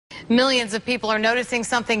Millions of people are noticing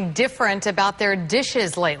something different about their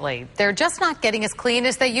dishes lately. They're just not getting as clean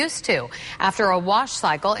as they used to after a wash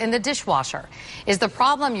cycle in the dishwasher. Is the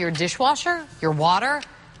problem your dishwasher? Your water?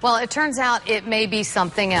 Well, it turns out it may be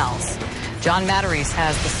something else. John Matarese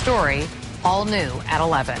has the story, all new at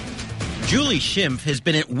 11. Julie Schimpf has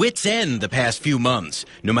been at wit's end the past few months.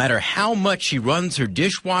 No matter how much she runs her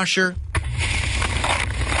dishwasher,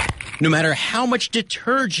 no matter how much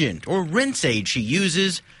detergent or rinse aid she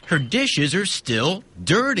uses, her dishes are still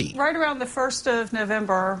dirty. Right around the 1st of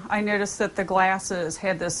November, I noticed that the glasses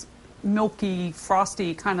had this milky,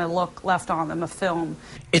 frosty kind of look left on them, a film.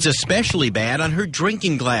 It's especially bad on her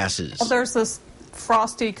drinking glasses. Well, there's this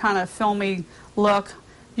frosty kind of filmy look,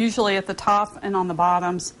 usually at the top and on the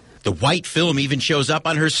bottoms. The white film even shows up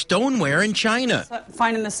on her stoneware in China.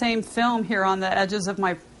 Finding the same film here on the edges of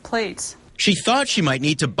my plates. She thought she might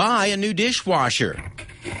need to buy a new dishwasher.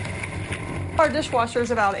 Our dishwasher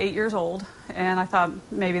is about 8 years old, and I thought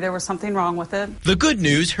maybe there was something wrong with it. The good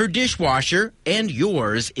news, her dishwasher, and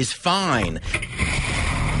yours, is fine.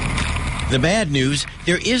 The bad news,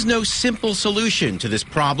 there is no simple solution to this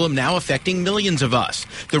problem now affecting millions of us.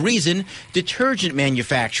 The reason, detergent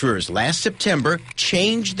manufacturers last September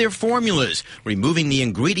changed their formulas, removing the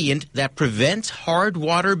ingredient that prevents hard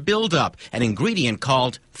water buildup, an ingredient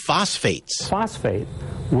called phosphates. Phosphate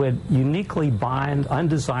would uniquely bind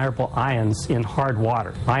undesirable ions in hard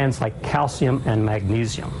water, ions like calcium and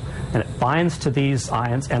magnesium. And it binds to these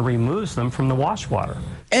ions and removes them from the wash water.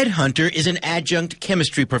 Ed Hunter is an adjunct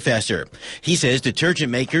chemistry professor. He says detergent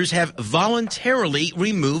makers have voluntarily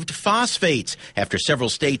removed phosphates after several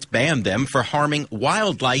states banned them for harming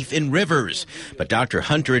wildlife in rivers. But Dr.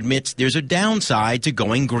 Hunter admits there's a downside to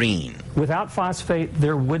going green. Without phosphate,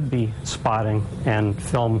 there would be spotting and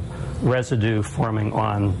film residue forming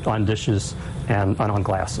on dishes and on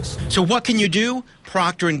glasses. So what can you do?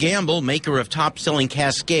 Procter & Gamble, maker of top-selling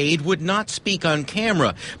Cascade, would not speak on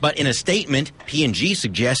camera, but in a statement, P&G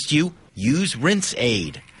suggests you use rinse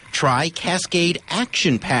aid. Try Cascade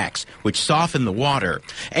Action Packs, which soften the water,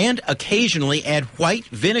 and occasionally add white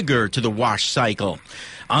vinegar to the wash cycle.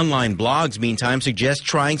 Online blogs, meantime, suggest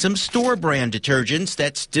trying some store-brand detergents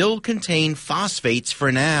that still contain phosphates for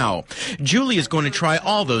now. Julie is going to try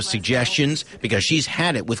all those suggestions because she's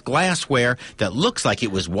had it with glassware that looks like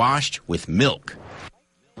it was washed with milk.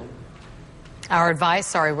 Our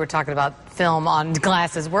advice, we're talking about film on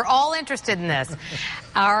glasses. We're all interested in this.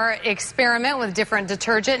 Our experiment with different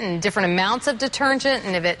detergent and different amounts of detergent,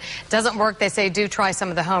 and if it doesn't work, they say do try some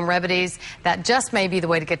of the home remedies. That just may be the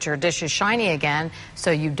way to get your dishes shiny again so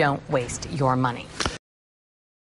you don't waste your money.